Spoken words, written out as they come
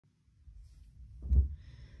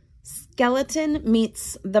Skeleton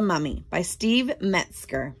Meets the Mummy by Steve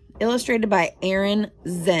Metzger. Illustrated by Aaron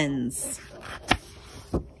Zenz.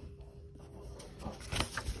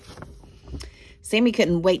 Sammy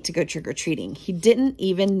couldn't wait to go trick-or-treating. He didn't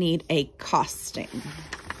even need a costume.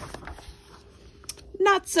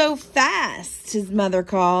 Not so fast, his mother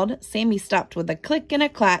called. Sammy stopped with a click and a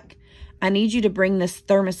clack. I need you to bring this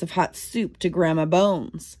thermos of hot soup to Grandma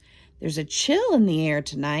Bones. There's a chill in the air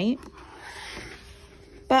tonight.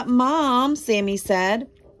 But Mom, Sammy said,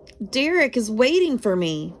 Derek is waiting for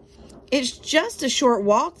me. It's just a short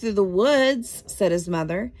walk through the woods, said his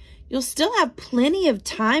mother. You'll still have plenty of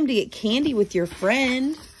time to get candy with your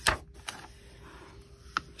friend.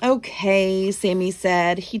 Okay, Sammy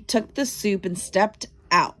said. He took the soup and stepped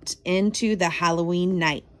out into the Halloween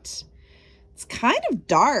night. It's kind of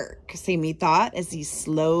dark, Sammy thought, as he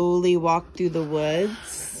slowly walked through the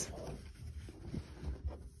woods.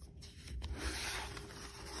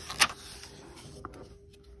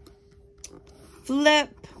 Flip,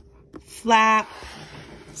 flap,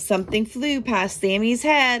 something flew past Sammy's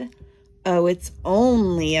head. Oh, it's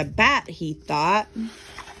only a bat, he thought.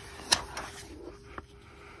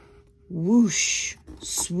 Whoosh,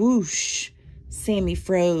 swoosh. Sammy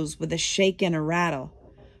froze with a shake and a rattle.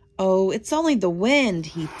 Oh, it's only the wind,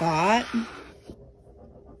 he thought.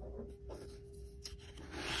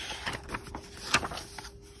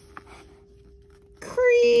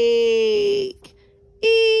 Creak,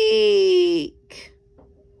 eek.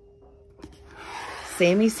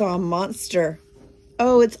 Sammy saw a monster.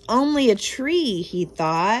 Oh, it's only a tree, he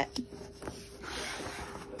thought.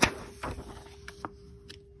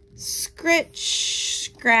 Scritch,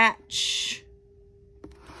 scratch.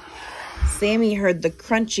 Sammy heard the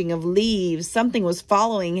crunching of leaves. Something was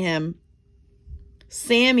following him.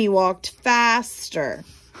 Sammy walked faster.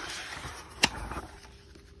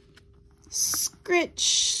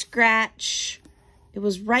 Scritch, scratch. It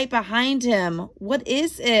was right behind him. What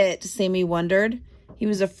is it? Sammy wondered. He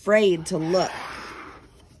was afraid to look.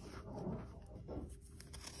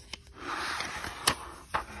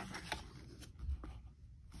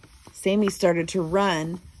 Sammy started to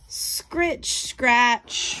run. Scritch,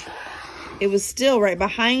 scratch. It was still right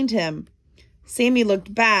behind him. Sammy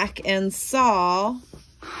looked back and saw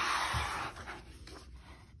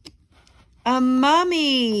a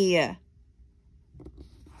mummy.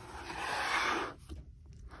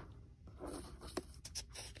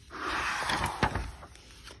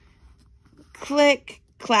 Click,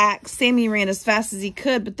 clack. Sammy ran as fast as he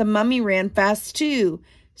could, but the mummy ran fast too.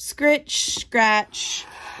 Scritch, scratch.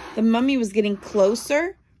 The mummy was getting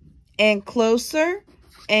closer and closer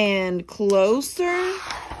and closer.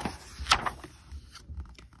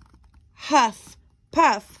 Huff,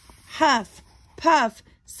 puff, huff, puff.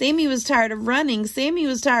 Sammy was tired of running. Sammy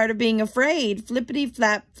was tired of being afraid. Flippity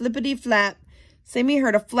flap, flippity flap. Sammy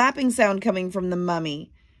heard a flapping sound coming from the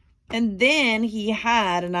mummy. And then he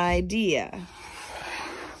had an idea.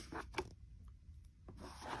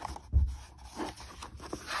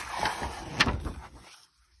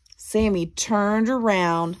 Sammy turned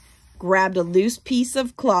around, grabbed a loose piece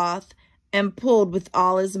of cloth, and pulled with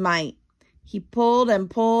all his might. He pulled and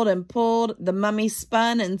pulled and pulled. The mummy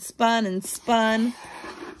spun and spun and spun.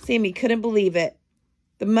 Sammy couldn't believe it.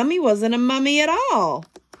 The mummy wasn't a mummy at all.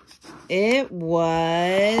 It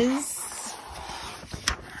was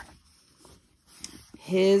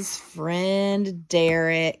his friend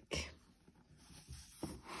Derek.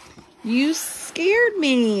 You scared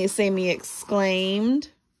me, Sammy exclaimed.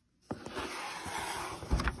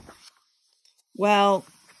 Well,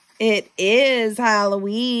 it is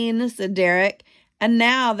Halloween, said Derek. And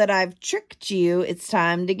now that I've tricked you, it's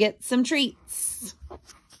time to get some treats.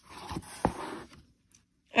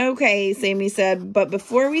 Okay, Sammy said, but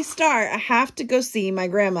before we start, I have to go see my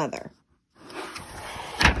grandmother.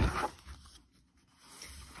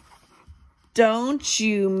 Don't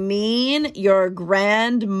you mean your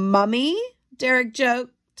grandmummy? Derek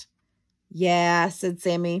joked. Yeah, said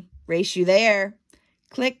Sammy. Race you there.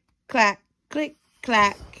 Click, clack, click,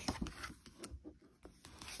 clack.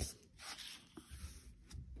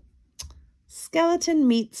 Skeleton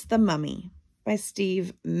Meets the Mummy by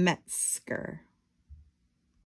Steve Metzger.